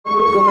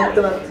nebudu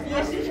komentovat.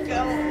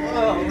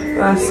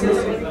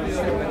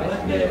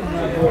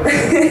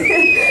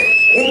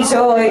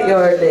 Enjoy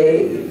your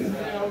day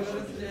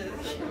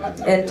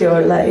and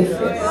your life.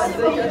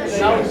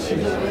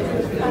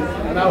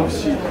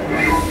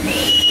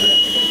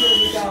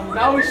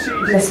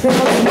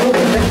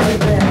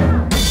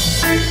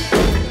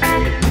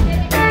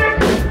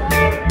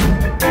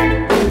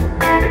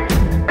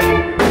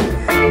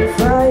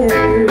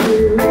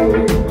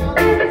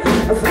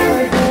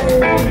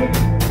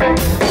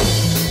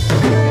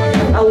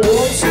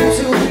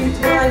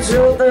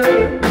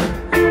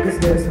 Cause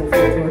there's no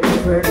food for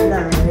different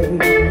life.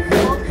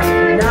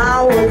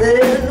 Now and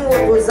then,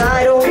 what was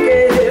I don't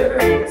care.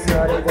 It's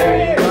not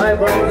about my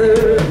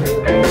brother.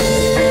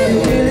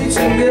 Really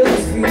to get a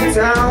few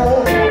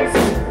towns.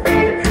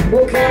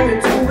 What can we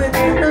do with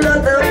a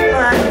lot of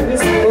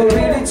minds? Or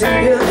really to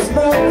get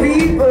small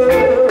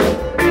people.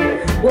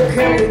 What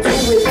can we do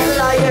with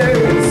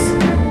liars?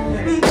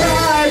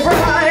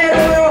 Pride,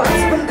 your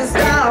husband is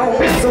down.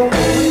 So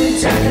really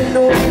chicken,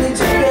 no really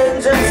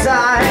chicken, just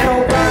sign.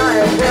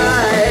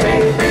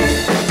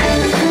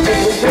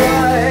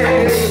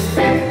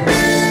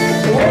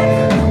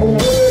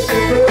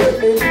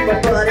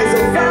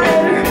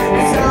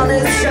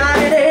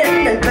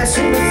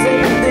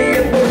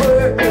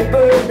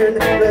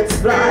 Let's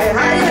fly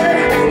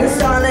higher. The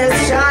sun is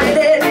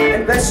shining,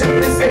 and passion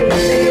is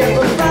singing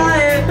of a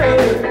fire,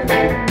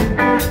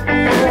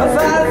 a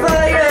fire,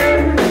 fire,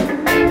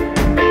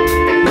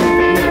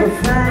 a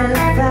fire,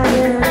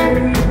 fire.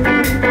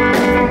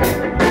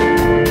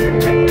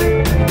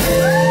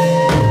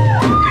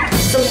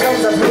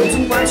 Sometimes I've heard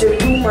too much and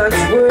too much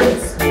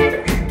words,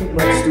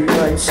 too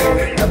much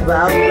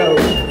about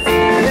love.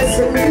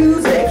 Listen,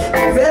 music,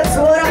 that's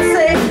what I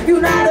say. You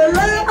know the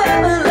love.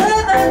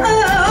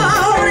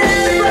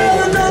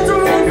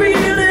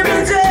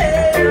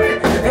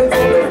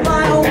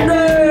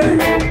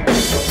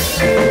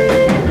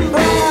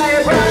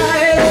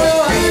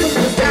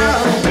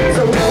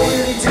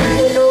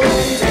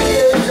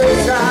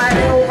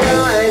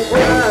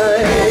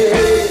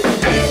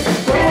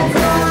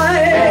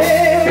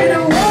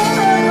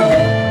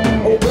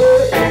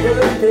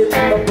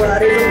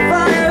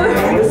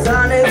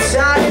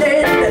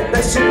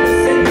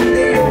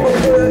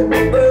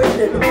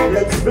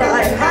 Let's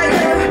fly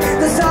higher,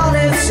 the sun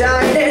is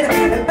shining,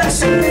 and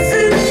passion is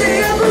in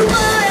the upper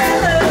fire,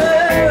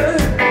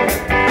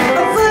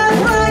 a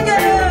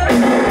fire,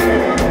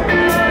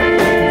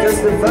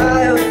 just a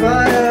fire,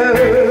 fire,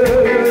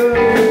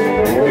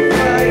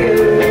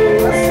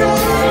 a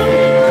song.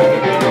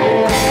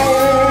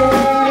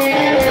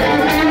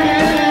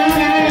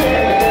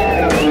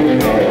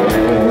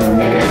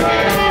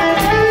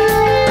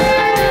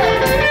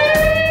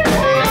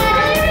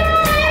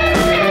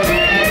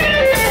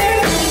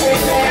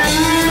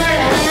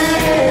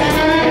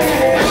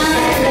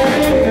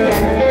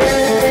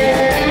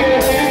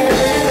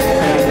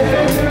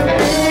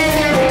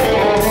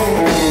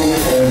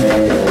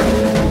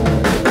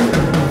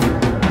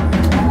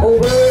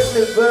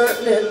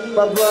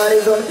 My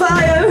body's on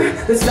fire,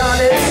 the sun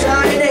is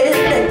shining,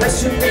 and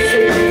passion is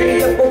in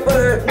the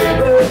upper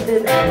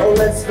burning. Oh,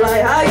 let's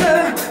fly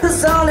higher, the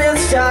sun is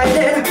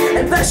shining,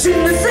 and passion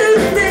is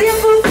in the